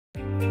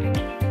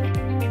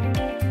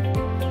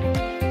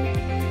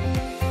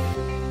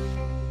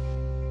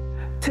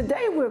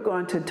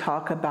going to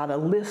talk about a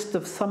list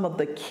of some of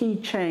the key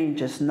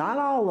changes, not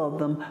all of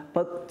them,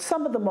 but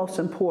some of the most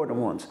important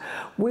ones.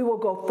 We will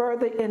go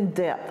further in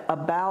depth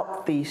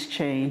about these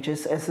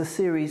changes as the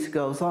series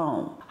goes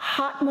on.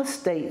 HOTMA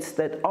states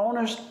that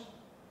owners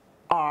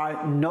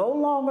are no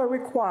longer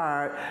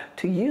required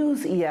to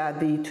use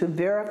EID to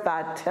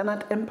verify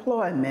tenant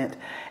employment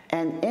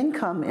and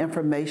income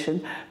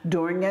information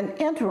during an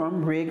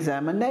interim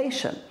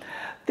reexamination.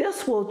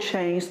 This will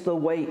change the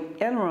way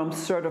interim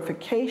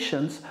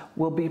certifications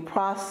will be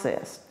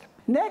processed.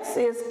 Next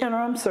is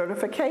interim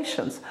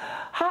certifications.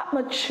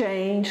 HOTMA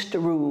changed the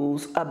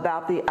rules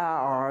about the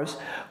IRs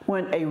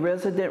when a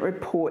resident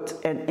reports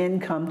an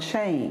income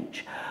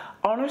change.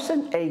 Owners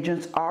and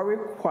agents are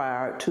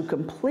required to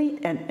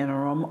complete an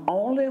interim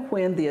only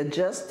when the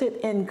adjusted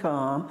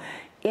income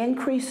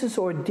increases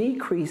or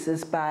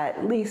decreases by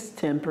at least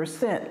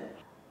 10%.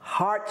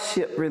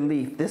 Hardship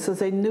relief. This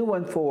is a new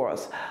one for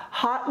us.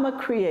 HOTMA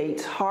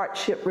creates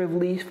hardship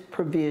relief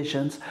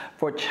provisions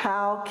for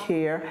child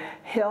care,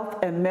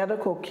 health and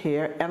medical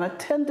care, and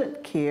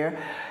attendant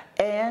care,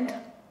 and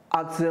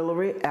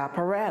auxiliary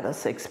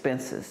apparatus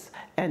expenses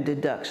and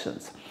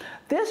deductions.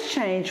 This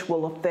change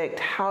will affect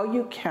how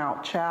you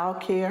count child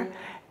care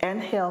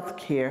and health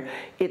care.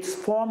 It's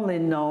formerly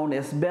known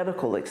as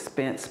medical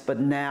expense, but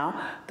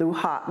now through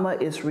HOTMA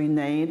is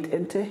renamed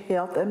into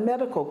health and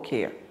medical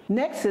care.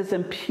 Next is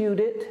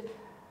imputed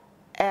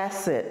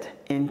asset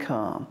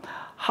income.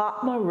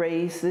 HOTMA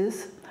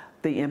raises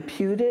the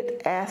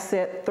imputed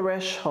asset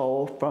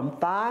threshold from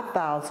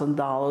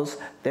 $5,000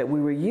 that we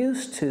were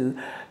used to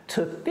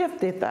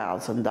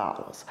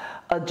 $50,000,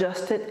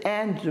 adjusted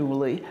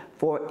annually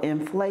for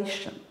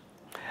inflation.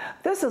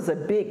 This is a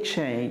big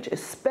change,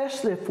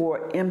 especially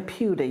for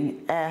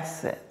imputing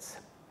assets.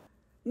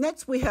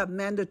 Next, we have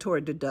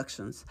mandatory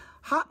deductions.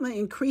 HOTMA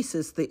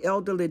increases the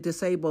elderly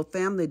disabled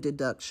family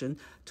deduction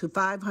to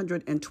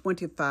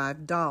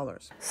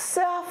 $525.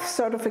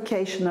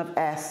 Self-certification of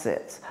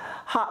assets.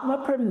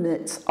 HOTMA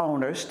permits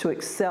owners to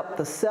accept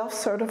the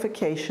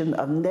self-certification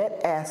of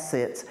net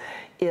assets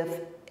if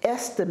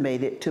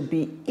estimated to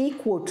be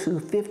equal to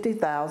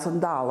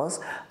 $50,000,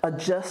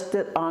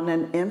 adjusted on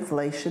an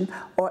inflation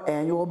or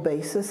annual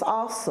basis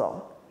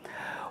also.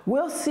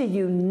 We'll see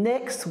you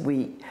next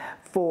week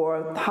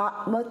for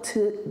HOTMA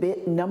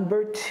tidbit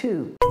number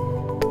 2.